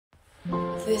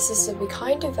This is the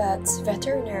Behind the Vets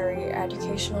veterinary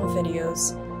educational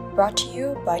videos brought to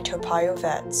you by Topayo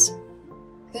Vets.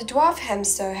 The dwarf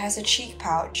hamster has a cheek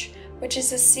pouch, which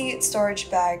is a seed storage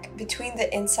bag between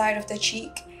the inside of the cheek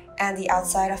and the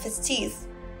outside of its teeth.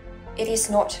 It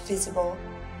is not visible.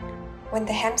 When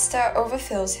the hamster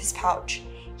overfills his pouch,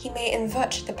 he may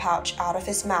invert the pouch out of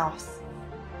his mouth.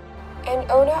 An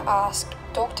owner asked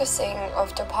Dr. Singh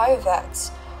of Topayo Vets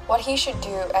what he should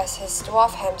do as his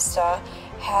dwarf hamster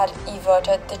had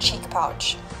everted the cheek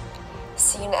pouch,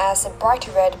 seen as a bright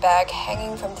red bag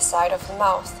hanging from the side of the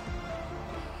mouth.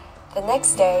 The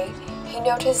next day, he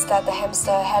noticed that the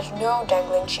hamster had no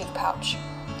dangling cheek pouch,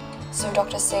 so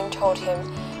Dr. Singh told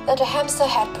him that the hamster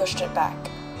had pushed it back.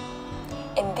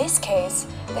 In this case,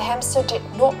 the hamster did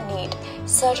not need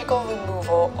surgical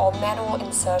removal or manual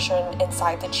insertion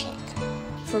inside the cheek.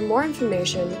 For more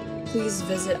information, please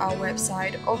visit our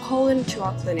website or call in to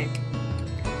our clinic.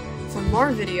 For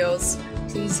more videos,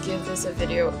 please give this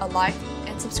video a like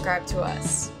and subscribe to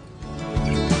us.